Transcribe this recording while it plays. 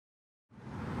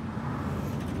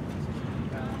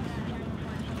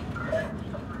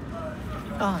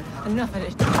Oh, enough of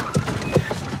it.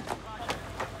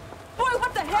 Boy,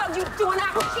 what the hell are you doing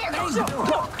out here?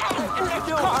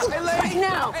 Hey, lady!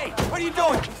 Now! Hey, what are you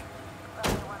doing?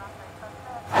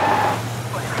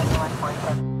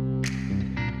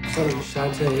 Sorry,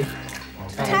 Shantae.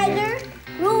 Tyler,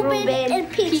 Ruben, and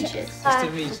Peaches.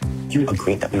 You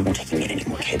agreed that we weren't taking in any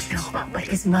more kids. No, but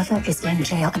his mother is in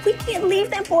jail, and we can't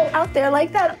leave that boy out there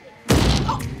like that.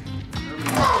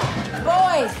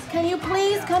 Boys, can you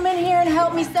please come in here and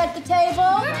help me set the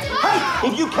table? Hey,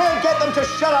 if you can't get them to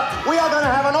shut up, we are going to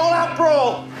have an all-out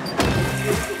brawl.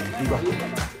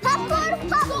 Popcorn,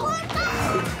 popcorn,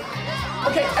 popcorn.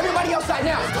 Okay, everybody outside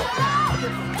now.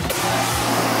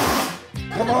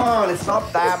 Come on, it's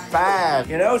not that bad.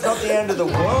 You know, it's not the end of the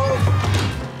world.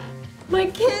 My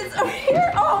kids are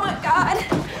here. Oh, my God.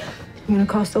 You gonna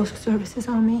call social services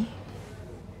on me?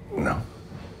 No.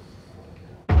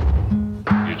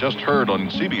 You just heard on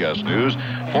CBS News,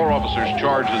 4 officers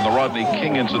charged in the Rodney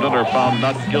King incident are found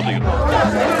not guilty.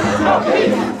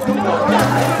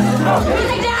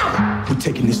 We're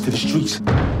taking this to the streets.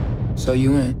 So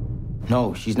you in?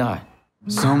 No, she's not.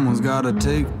 Someone's gotta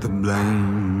take the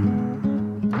blame.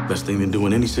 Best thing to do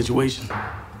in any situation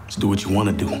is do what you want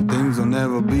to do. Things will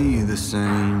never be the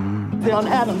same. They're on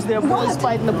Adams. There are boys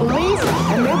fighting the police,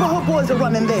 and neighborhood boys are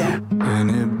running there.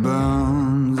 And it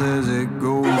burns as it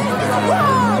goes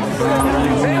down. It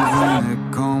burns and it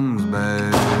comes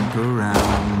back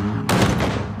around.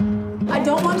 I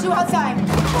don't want you outside.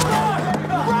 Run!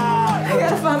 I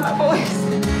gotta find my boys.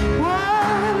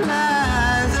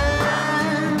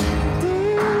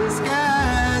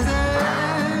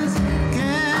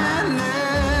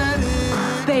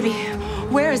 Baby,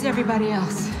 where is everybody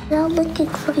else? They're looking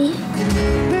for you.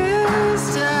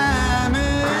 This time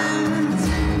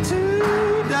it's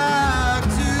too dark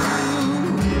to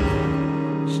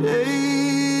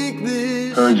shake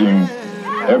this. Urging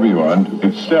everyone to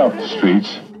get off the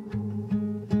streets